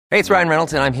Hey, it's Ryan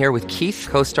Reynolds, and I'm here with Keith,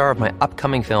 co-star of my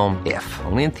upcoming film, If,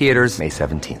 only in theaters May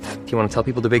 17th. Do you want to tell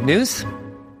people the big news?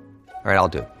 All right, I'll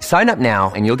do it. Sign up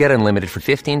now and you'll get unlimited for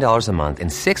 $15 a month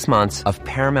and 6 months of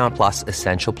Paramount Plus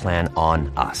Essential Plan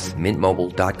on us.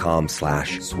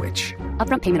 MintMobile.com/switch.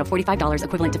 Upfront payment of $45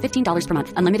 equivalent to $15 per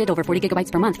month. Unlimited over 40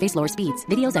 gigabytes per month. Face lower speeds.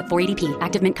 Videos at 480p.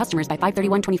 Active Mint customers by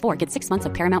 531.24 get 6 months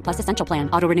of Paramount Plus Essential Plan.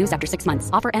 Auto renews after 6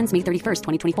 months. Offer ends May 31st,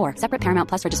 2024. Separate Paramount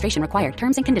Plus registration required.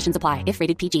 Terms and conditions apply if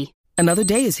rated PG. Another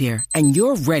day is here, and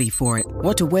you're ready for it.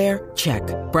 What to wear? Check.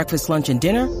 Breakfast, lunch, and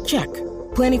dinner? Check.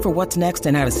 Planning for what's next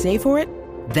and how to save for it?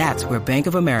 That's where Bank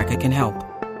of America can help.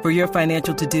 For your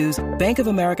financial to-dos, Bank of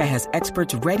America has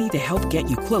experts ready to help get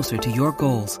you closer to your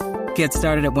goals. Get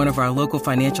started at one of our local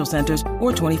financial centers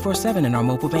or 24/7 in our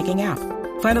mobile banking app.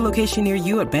 Find a location near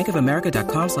you at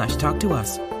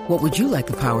bankofamerica.com/talktous. What would you like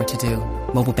the power to do?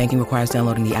 Mobile banking requires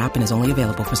downloading the app and is only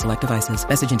available for select devices.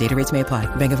 Message and data rates may apply.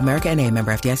 Bank of America N.A.,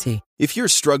 member FDIC. If you're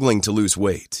struggling to lose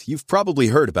weight, you've probably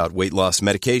heard about weight loss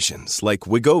medications like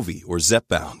Wegovy or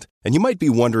Zepbound, and you might be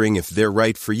wondering if they're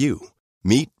right for you.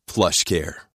 Meet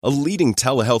PlushCare, a leading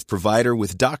telehealth provider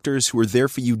with doctors who are there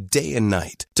for you day and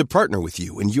night to partner with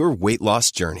you in your weight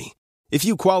loss journey. If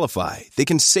you qualify, they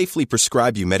can safely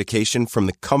prescribe you medication from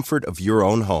the comfort of your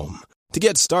own home. To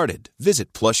get started,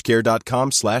 visit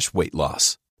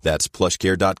plushcare.com/weightloss. That's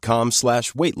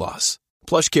plushcare.com/weightloss.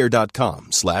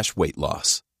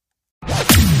 plushcare.com/weightloss.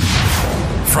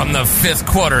 From the Fifth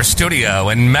Quarter Studio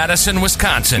in Madison,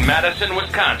 Wisconsin,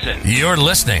 you're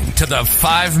listening to the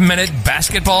 5-Minute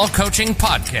Basketball Coaching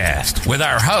Podcast with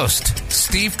our host,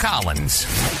 Steve Collins.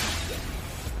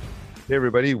 Hey,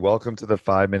 everybody. Welcome to the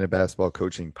 5-Minute Basketball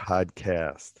Coaching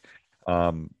Podcast.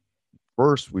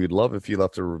 First, we'd love if you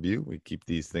left a review. We keep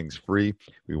these things free.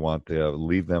 We want to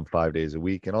leave them 5 days a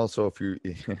week. And also, if you,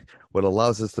 what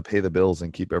allows us to pay the bills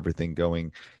and keep everything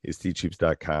going is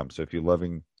teachhoops.com. So if you're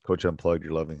loving Coach Unplugged,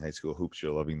 you're loving high school hoops,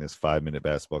 you're loving this 5-Minute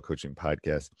Basketball Coaching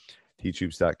Podcast,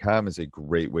 teachhoops.com is a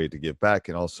great way to give back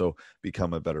and also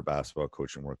become a better basketball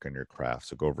coach and work on your craft.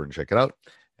 So go over and check it out.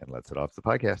 And let's head off the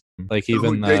podcast. Like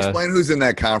even explain who's in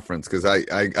that conference, because I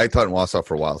taught in Wausau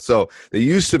for a while. So they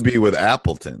used to be with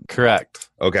Appleton. Correct.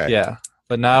 Okay. Yeah.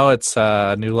 But now it's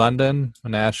New London,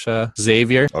 Menasha,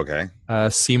 Xavier. Okay.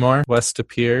 Seymour, West De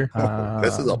Pere.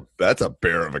 That's a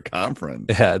bear of a conference.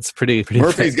 Yeah, it's pretty.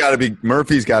 Murphy's got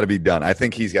to be done. I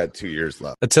think he's got 2 years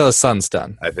left until his son's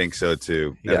done. I think so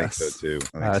too. Yes.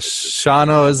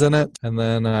 Shawano is in it, and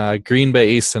then Green Bay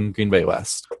East and Green Bay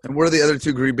West. And where do the other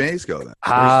two Green Bays go then?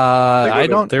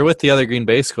 They're with the other Green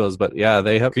Bay schools, but yeah,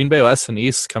 they have Green Bay West and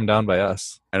East come down by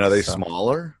us. And are they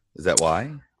smaller? Is that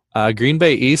why? Green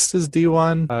Bay East is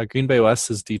D1. Green Bay West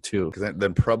is D2.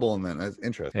 Then Preble, and then that's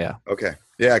interesting. Yeah. Okay.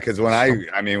 Yeah, because when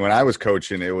I was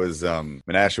coaching, it was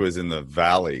Menasha was in the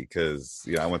Valley because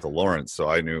I went to Lawrence, so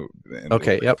I knew.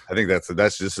 Okay. Yep. I think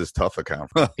that's just as tough a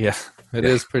conference. Yeah, it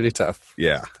is pretty tough.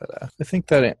 Yeah. But, I think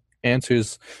that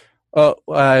answers. Oh,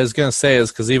 what I was gonna say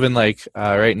is because even like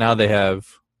right now they have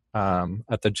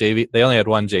at the JV, they only had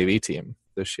one JV team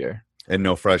this year, and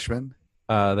no freshmen.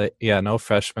 No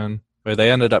freshmen. Where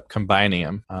they ended up combining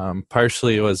them.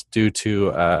 Partially it was due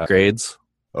to grades.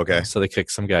 Okay. So they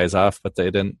kicked some guys off, but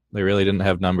they really didn't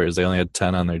have numbers. They only had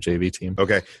 10 on their JV team.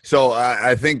 Okay. So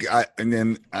I think I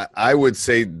would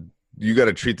say you got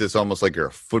to treat this almost like you're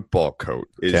a football coach.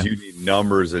 You need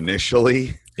numbers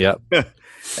initially. Yep.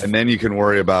 And then you can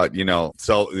worry about,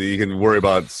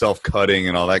 self-cutting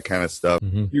and all that kind of stuff.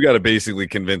 Mm-hmm. You got to basically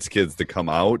convince kids to come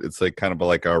out. It's like kind of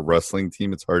like our wrestling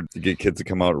team. It's hard to get kids to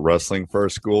come out wrestling for our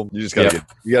school. You just got to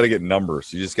get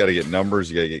numbers. You just got to get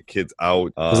numbers. You got to get kids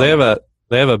out. Because they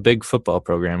have a big football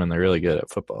program, and they're really good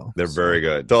at football. They're very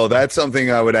good. So that's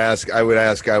something I would ask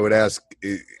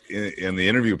in the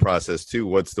interview process too.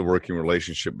 What's the working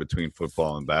relationship between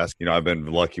football and basketball? I've been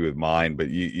lucky with mine, but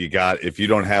if you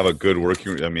don't have a good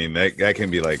working, that can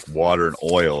be like water and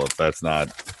oil if that's not.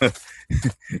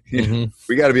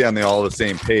 We got to be on all the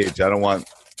same page. I don't want.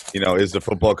 Is the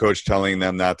football coach telling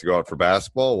them not to go out for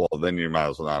basketball? Well, then you might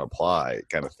as well not apply,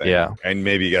 kind of thing. Yeah, and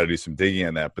maybe you got to do some digging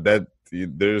on that. But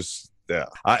there's. Yeah,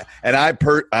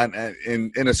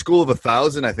 in a school of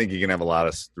 1,000, I think you can have a lot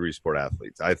of 3-sport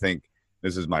athletes. I think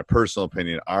this is my personal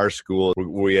opinion. Our school,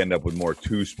 we end up with more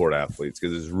 2-sport athletes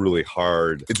because it's really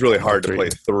hard. It's really hard to play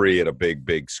 3 at a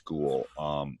big school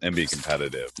and be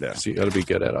competitive. Yeah, so you got to be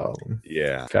good at all of them.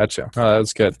 Yeah, gotcha. Oh,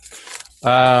 that's good.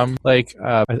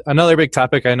 Another big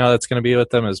topic I know that's going to be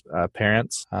with them is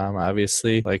parents.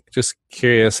 Obviously, just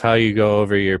curious how you go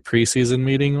over your preseason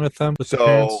meeting with them. With the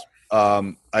parents.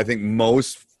 I think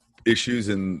most issues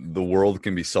in the world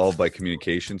can be solved by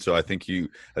communication. So I think you,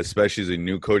 especially as a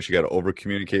new coach, you got to over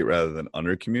communicate rather than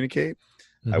under communicate.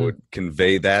 I would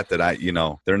convey that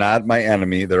they're not my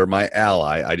enemy. They're my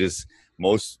ally.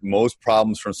 Most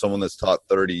problems from someone that's taught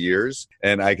 30 years,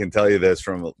 and I can tell you this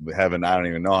from having, I don't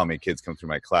even know how many kids come through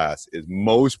my class, is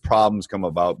most problems come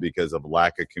about because of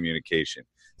lack of communication.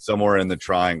 Somewhere in the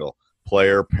triangle,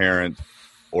 player, parent,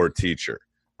 or teacher,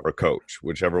 or coach,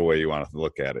 whichever way you want to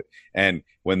look at it. And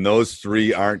when those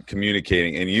three aren't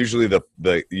communicating, and usually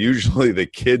the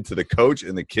kid to the coach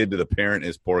and the kid to the parent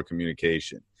is poor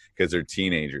communication, because they're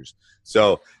teenagers.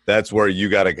 So that's where you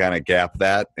got to kind of gap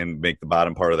that and make the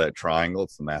bottom part of that triangle.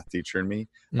 It's the math teacher in me.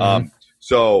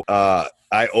 So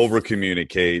I over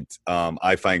communicate.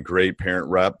 I find great parent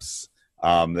reps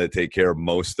that take care of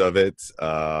most of it.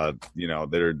 I'm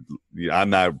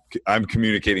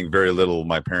communicating very little with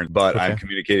my parents, but I'm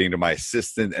communicating to my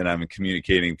assistant and I'm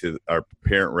communicating to our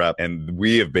parent rep, and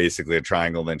we have basically a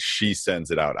triangle. Then she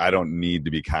sends it out. I don't need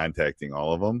to be contacting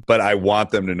all of them, but I want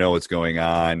them to know what's going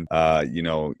on.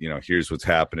 Here's what's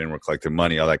happening. We're collecting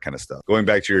money, all that kind of stuff. Going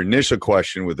back to your initial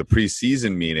question with the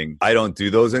preseason meeting, I don't do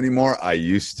those anymore. I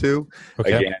used to.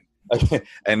 Again,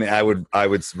 and I would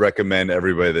recommend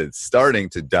everybody that's starting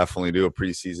to definitely do a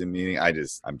preseason meeting.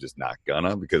 I'm just not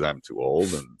gonna, because I'm too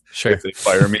old, and if they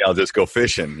fire me, I'll just go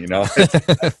fishing.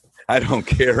 I don't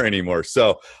care anymore.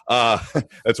 So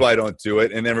that's why I don't do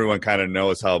it. And everyone kind of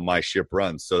knows how my ship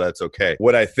runs, so that's okay.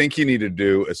 What I think you need to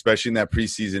do, especially in that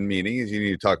preseason meeting, is you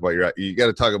need to talk about you got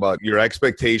to talk about your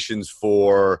expectations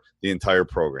for the entire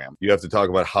program. You have to talk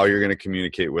about how you're going to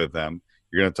communicate with them.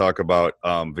 You're going to talk about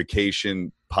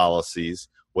vacation policies.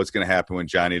 What's going to happen when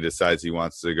Johnny decides he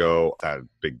wants to go, not a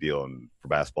big deal for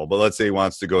basketball, but let's say he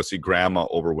wants to go see grandma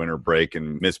over winter break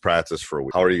and miss practice for a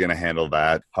week. How are you going to handle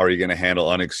that? How are you going to handle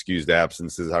unexcused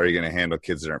absences? How are you going to handle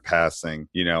kids that aren't passing?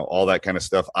 All that kind of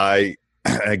stuff. I,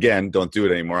 again, don't do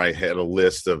it anymore. I had a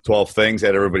list of 12 things,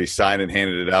 had everybody sign it,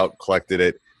 handed it out, collected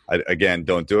it. Again,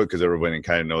 don't do it because everybody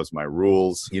kind of knows my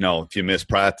rules. If you miss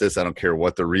practice, I don't care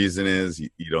what the reason is.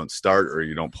 You don't start or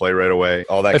you don't play right away.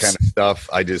 All that kind of stuff.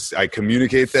 I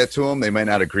communicate that to them. They might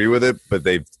not agree with it, but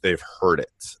they've heard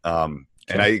it. And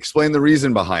I explained the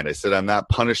reason behind it. I said, I'm not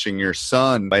punishing your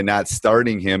son by not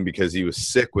starting him because he was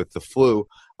sick with the flu.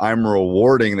 I'm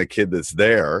rewarding the kid that's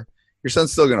there. Your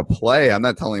son's still going to play. I'm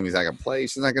not telling him he's not going to play.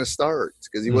 He's not going to start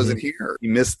because he wasn't here. He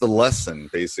missed the lesson,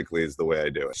 basically, is the way I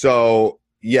do it. So,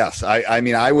 yes,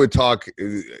 I would talk,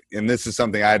 and this is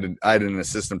something I had an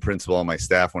assistant principal on my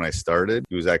staff when I started.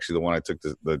 He was actually the one I took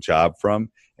the job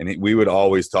from, and we would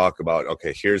always talk about,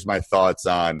 okay, here's my thoughts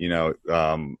on,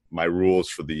 my rules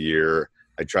for the year.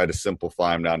 I tried to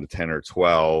simplify them down to 10 or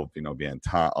 12, being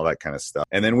taught, all that kind of stuff.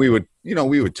 And then we would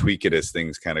tweak it as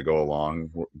things kind of go along.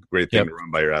 Great thing to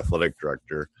run by your athletic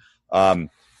director. But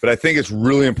I think it's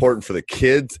really important for the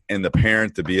kids and the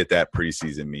parent to be at that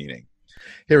preseason meeting.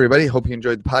 Hey, everybody. Hope you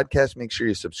enjoyed the podcast. Make sure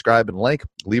you subscribe and like.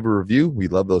 Leave a review. We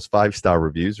love those 5-star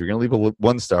reviews. We're going to leave a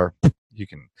 1-star. You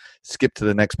can skip to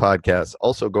the next podcast.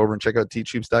 Also, go over and check out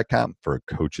teachhoops.com for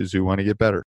coaches who want to get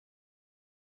better.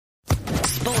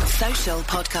 Sports Social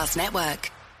Podcast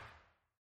Network.